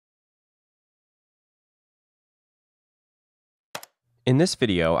In this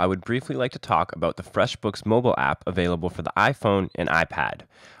video, I would briefly like to talk about the FreshBooks mobile app available for the iPhone and iPad.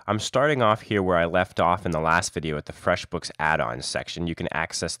 I'm starting off here where I left off in the last video at the FreshBooks add-ons section. You can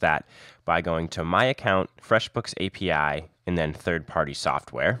access that by going to My Account, FreshBooks API, and then third-party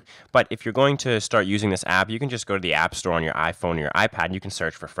software. But if you're going to start using this app, you can just go to the App Store on your iPhone or your iPad and you can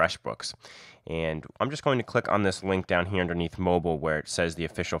search for FreshBooks. And I'm just going to click on this link down here underneath mobile where it says the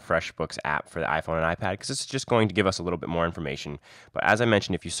official FreshBooks app for the iPhone and iPad, because it's just going to give us a little bit more information. But as I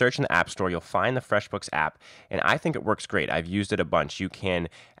mentioned, if you search in the App Store, you'll find the FreshBooks app, and I think it works great. I've used it a bunch. You can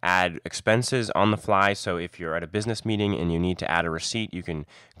add expenses on the fly, so if you're at a business meeting and you need to add a receipt, you can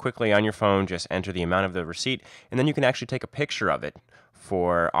quickly on your phone just enter the amount of the receipt, and then you can actually take a picture of it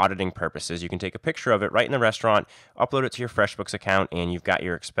for auditing purposes. You can take a picture of it right in the restaurant, upload it to your FreshBooks account, and you've got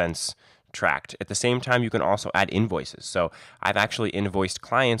your expense tracked. At the same time, you can also add invoices. So I've actually invoiced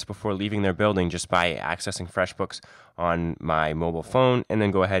clients before leaving their building just by accessing FreshBooks on my mobile phone and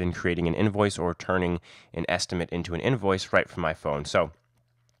then go ahead and creating an invoice or turning an estimate into an invoice right from my phone. So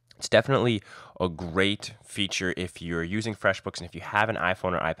it's definitely a great feature if you're using FreshBooks and if you have an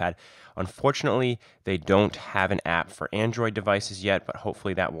iPhone or iPad. Unfortunately, they don't have an app for Android devices yet, but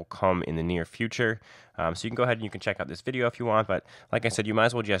hopefully that will come in the near future. So you can go ahead and you can check out this video if you want, but like I said, you might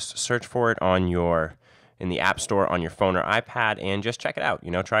as well just search for it in the App Store on your phone or iPad and just check it out.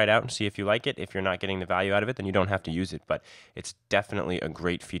 Try it out and see if you like it. If you're not getting the value out of it, then you don't have to use it. But it's definitely a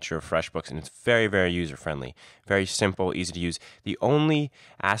great feature of FreshBooks, and it's very, very user-friendly. Very simple, easy to use. The only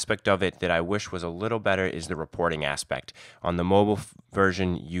aspect of it that I wish was a little better is the reporting aspect. On the mobile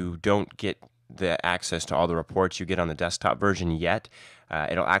version, you don't get the access to all the reports you get on the desktop version yet.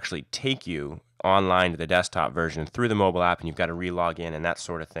 It'll actually take you online to the desktop version through the mobile app, and you've got to re-log in and that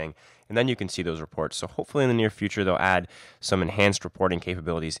sort of thing. And then you can see those reports. So hopefully in the near future, they'll add some enhanced reporting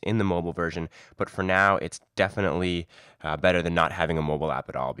capabilities in the mobile version. But for now, it's definitely better than not having a mobile app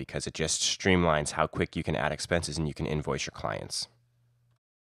at all, because it just streamlines how quick you can add expenses and you can invoice your clients.